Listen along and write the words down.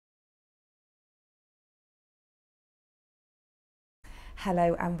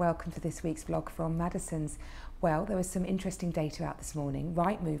Hello and welcome to this week's vlog from Maddisons. Well, there was some interesting data out this morning.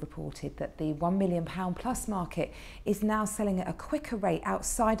 Rightmove reported that the £1 million plus market is now selling at a quicker rate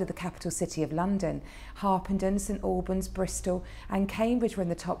outside of the capital city of London. Harpenden, St Albans, Bristol and Cambridge were in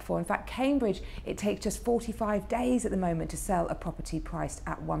the top four. In fact, Cambridge, it takes just 45 days at the moment to sell a property priced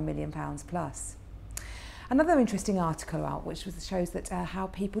at £1 million plus. Another interesting article out which shows that how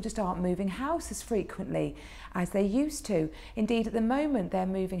people just aren't moving house as frequently as they used to. Indeed, at the moment they're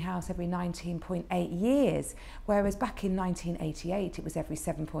moving house every 19.8 years, whereas back in 1988 it was every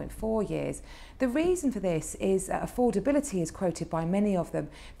 7.4 years. The reason for this is affordability is quoted by many of them.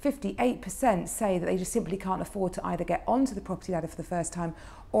 58% say that they just simply can't afford to either get onto the property ladder for the first time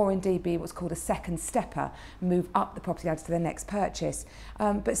or indeed be what's called a second stepper, move up the property ladder to their next purchase.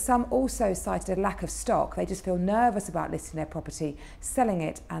 But some also cited a lack of stock. They just feel nervous about listing their property, selling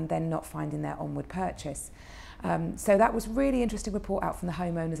it and then not finding their onward purchase. So that was a really interesting report out from the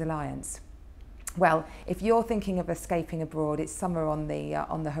Homeowners Alliance. Well, if you're thinking of escaping abroad, it's summer on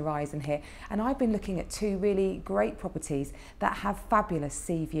the horizon here, and I've been looking at two really great properties that have fabulous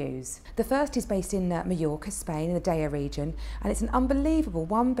sea views. The first is based in Mallorca, Spain, in the Daya region, and it's an unbelievable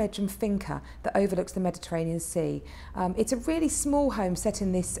one-bedroom finca that overlooks the Mediterranean Sea. It's a really small home set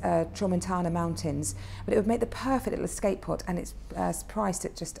in this Tramontana mountains, but it would make the perfect little escape pod, and it's priced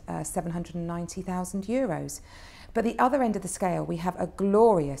at just €790,000. But the other end of the scale, we have a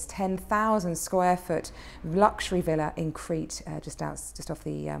glorious 10,000 square foot luxury villa in Crete, just off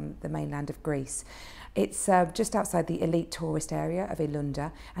the mainland of Greece. It's just outside the elite tourist area of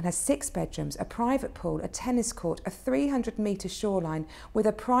Ilunda and has 6 bedrooms, a private pool, a tennis court, a 300-metre shoreline with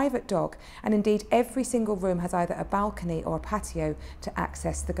a private dock, and indeed every single room has either a balcony or a patio to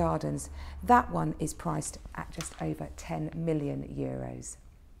access the gardens. That one is priced at just over €10 million.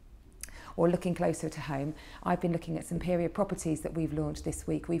 Or looking closer to home, I've been looking at some period properties that we've launched this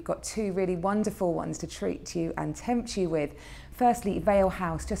week. We've got two really wonderful ones to treat you and tempt you with. Firstly, Vale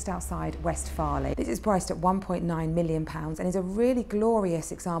House, just outside West Farleigh. This is priced at £1.9 million and is a really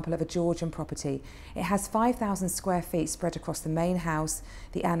glorious example of a Georgian property. It has 5,000 square feet spread across the main house,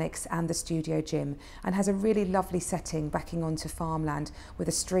 the annex and the studio gym, and has a really lovely setting backing onto farmland with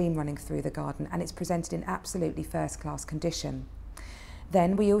a stream running through the garden, and it's presented in absolutely first-class condition.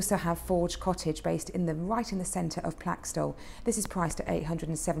 Then we also have Forge Cottage, based right in the centre of Plaxtall. This is priced at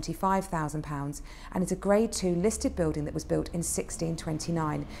 £875,000 and is a Grade 2 listed building that was built in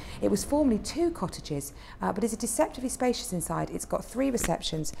 1629. It was formerly 2 cottages, but is deceptively spacious inside. It's got 3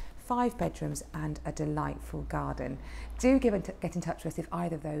 receptions, 5 bedrooms and a delightful garden. Do get in touch with us if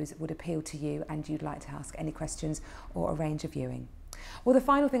either of those would appeal to you and you'd like to ask any questions or arrange a viewing. Well, the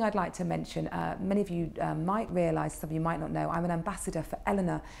final thing I'd like to mention, many of you might realise, some of you might not know, I'm an ambassador for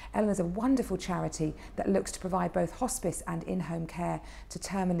Eleanor. Eleanor's a wonderful charity that looks to provide both hospice and in-home care to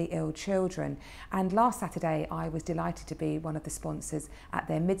terminally ill children. And last Saturday, I was delighted to be one of the sponsors at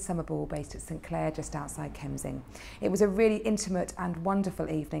their midsummer ball based at St Clair, just outside Kemsing. It was a really intimate and wonderful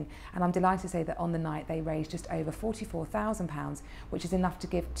evening, and I'm delighted to say that on the night they raised just over £44,000, which is enough to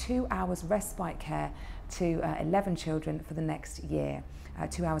give 2 hours respite care to 11 children for the next year,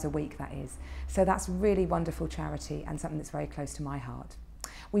 2 hours a week that is. So that's really wonderful charity and something that's very close to my heart.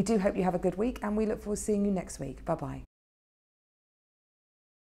 We do hope you have a good week and we look forward to seeing you next week. Bye bye.